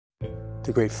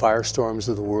the great firestorms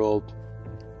of the world,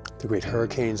 the great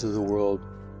hurricanes of the world,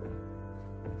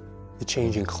 the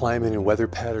changing climate and weather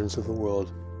patterns of the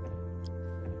world.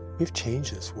 We've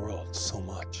changed this world so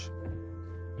much.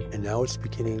 And now it's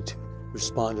beginning to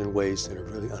respond in ways that are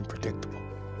really unpredictable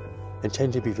and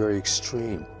tend to be very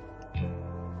extreme.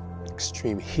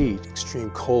 Extreme heat,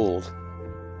 extreme cold,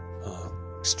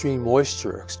 extreme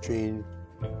moisture, extreme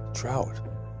drought.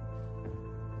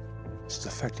 This is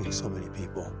affecting so many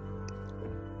people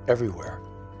everywhere.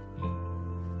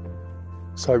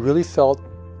 So I really felt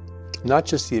not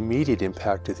just the immediate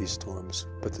impact of these storms,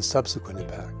 but the subsequent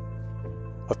impact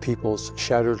of people's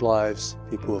shattered lives,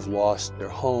 people who have lost their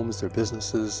homes, their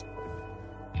businesses,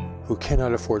 who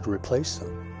cannot afford to replace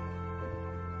them.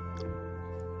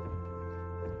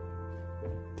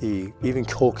 The even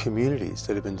whole communities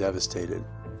that have been devastated,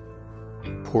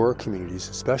 poorer communities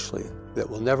especially, that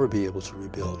will never be able to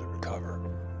rebuild and recover.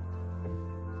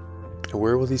 And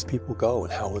where will these people go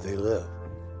and how will they live?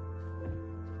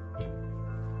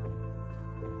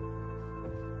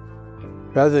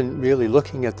 Rather than really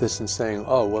looking at this and saying,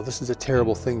 oh, well, this is a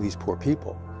terrible thing, these poor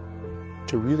people,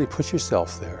 to really put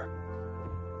yourself there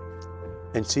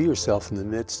and see yourself in the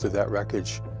midst of that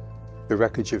wreckage, the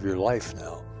wreckage of your life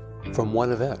now, from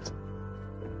one event.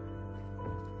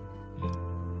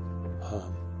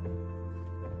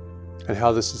 And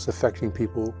how this is affecting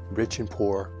people, rich and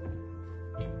poor.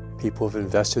 People have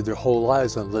invested their whole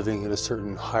lives on living in a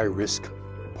certain high-risk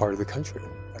part of the country,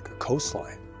 like a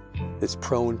coastline that's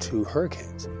prone to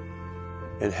hurricanes,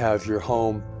 and have your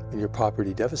home and your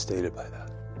property devastated by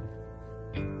that.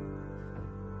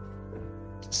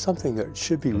 It's something that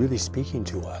should be really speaking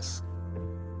to us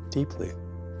deeply.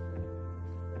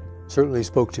 Certainly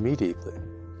spoke to me deeply.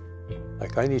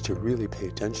 Like, I need to really pay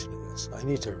attention to this. I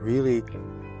need to really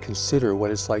consider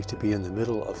what it's like to be in the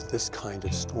middle of this kind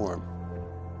of storm.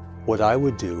 What I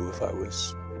would do if I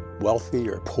was wealthy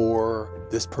or poor,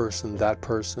 this person, that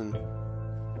person,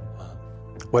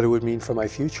 what it would mean for my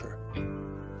future.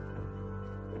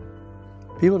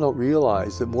 People don't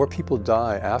realize that more people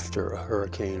die after a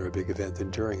hurricane or a big event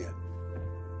than during it.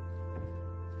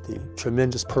 The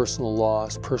tremendous personal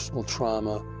loss, personal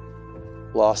trauma,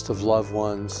 loss of loved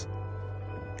ones,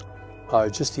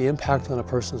 just the impact on a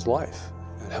person's life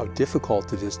and how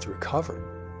difficult it is to recover.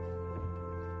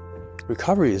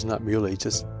 Recovery is not merely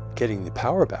just getting the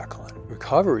power back on.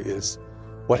 Recovery is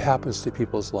what happens to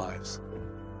people's lives.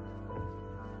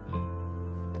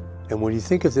 And when you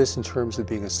think of this in terms of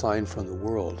being a sign from the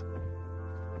world,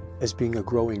 as being a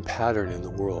growing pattern in the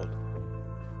world,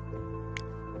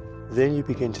 then you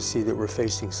begin to see that we're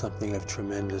facing something of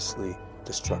tremendously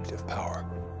destructive power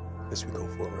as we go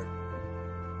forward.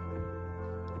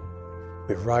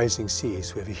 We have rising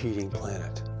seas, we have a heating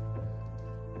planet.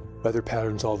 Weather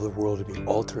patterns all over the world are being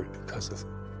altered because of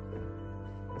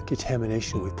the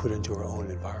contamination we put into our own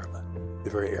environment, the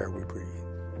very air we breathe.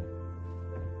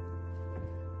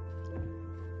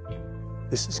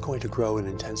 This is going to grow in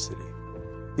intensity.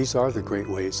 These are the great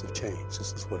waves of change.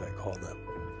 This is what I call them.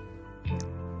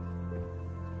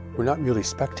 We're not merely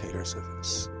spectators of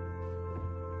this.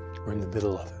 We're in the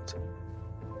middle of it.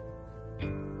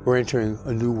 We're entering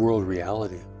a new world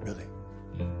reality, really.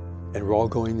 And we're all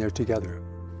going there together,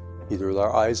 either with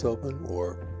our eyes open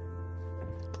or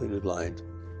completely blind.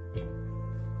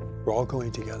 We're all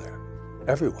going together,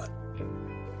 everyone.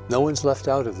 No one's left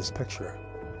out of this picture.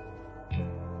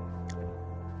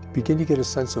 Begin to get a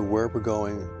sense of where we're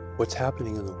going, what's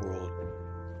happening in the world,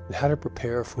 and how to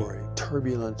prepare for a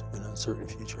turbulent and uncertain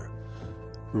future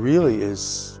really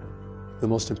is the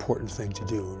most important thing to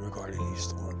do regarding these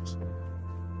storms.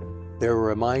 They're a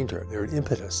reminder, they're an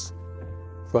impetus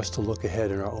for us to look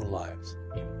ahead in our own lives.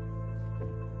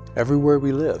 Everywhere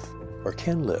we live, or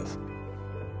can live,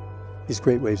 these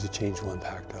great waves of change will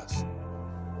impact us.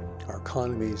 Our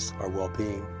economies, our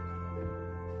well-being,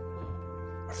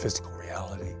 our physical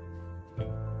reality,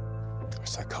 our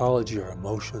psychology, our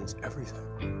emotions, everything.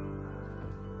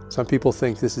 Some people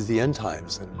think this is the end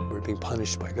times and we're being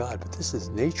punished by God, but this is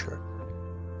nature.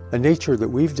 A nature that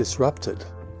we've disrupted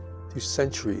through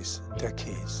centuries,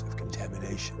 decades of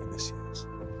contamination and misuse,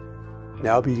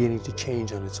 now beginning to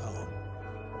change on its own.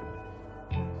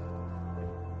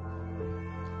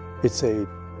 It's a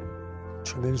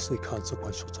tremendously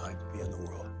consequential time to be in the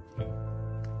world.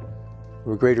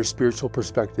 From a greater spiritual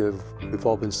perspective, we've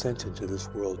all been sent into this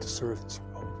world to serve this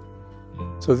world.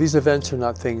 So these events are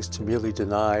not things to merely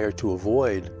deny or to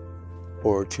avoid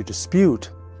or to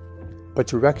dispute, but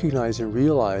to recognize and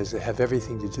realize they have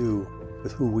everything to do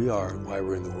with who we are and why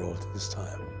we're in the world at this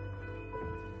time.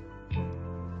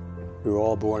 We were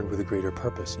all born with a greater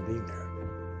purpose in being there.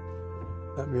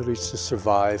 not merely to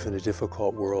survive in a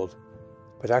difficult world,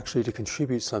 but actually to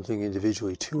contribute something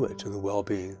individually to it, to the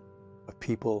well-being of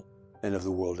people and of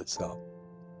the world itself.